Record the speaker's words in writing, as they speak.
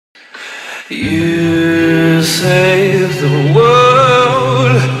You save the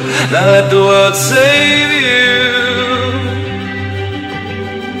world, now let the world save you.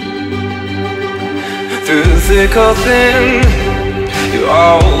 Through thick or thin, you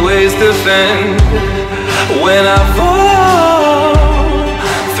always defend. When I fall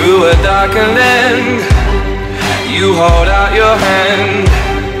through a darkened end, you hold out your hand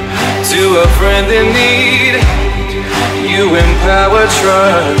to a friend in need. You empower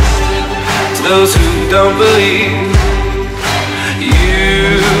trust to those who don't believe.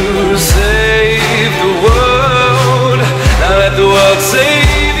 You save the world, now let the world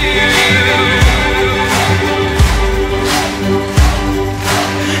save you.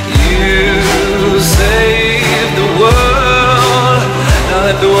 You save the world, now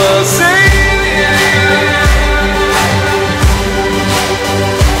let the world save you.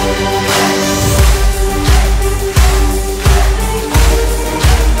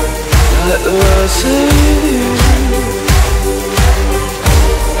 Let the world save you.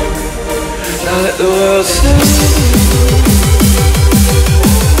 Now let the world save you.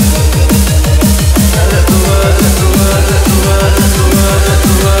 Now let the world, let the world, let the world, let the world, let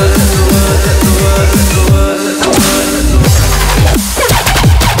the world, let the world, let the world, let the world, let the world, let the world.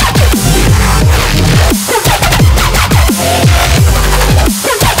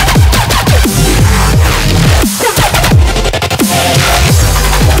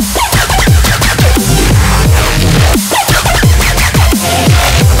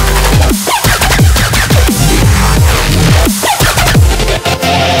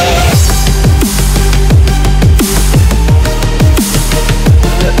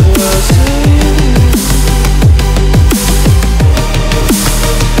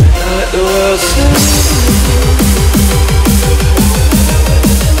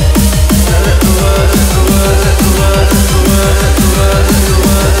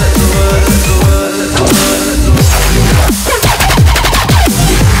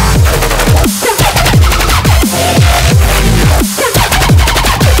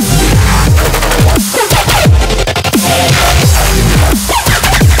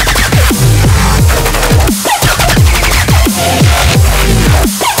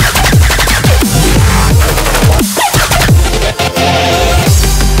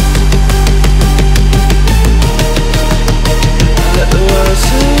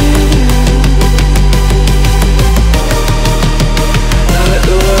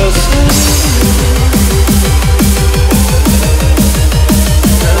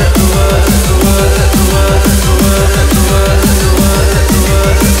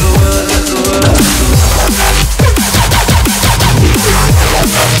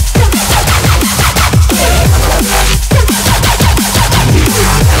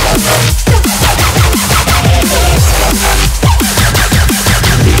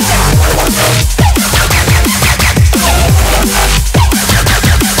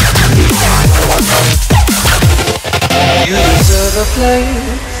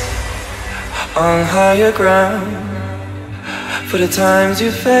 On higher ground, for the times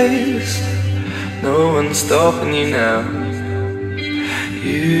you faced, no one's stopping you now.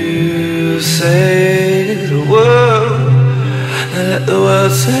 You save the world, now let the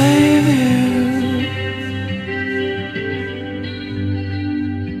world save you.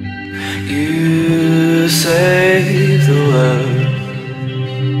 You save the world.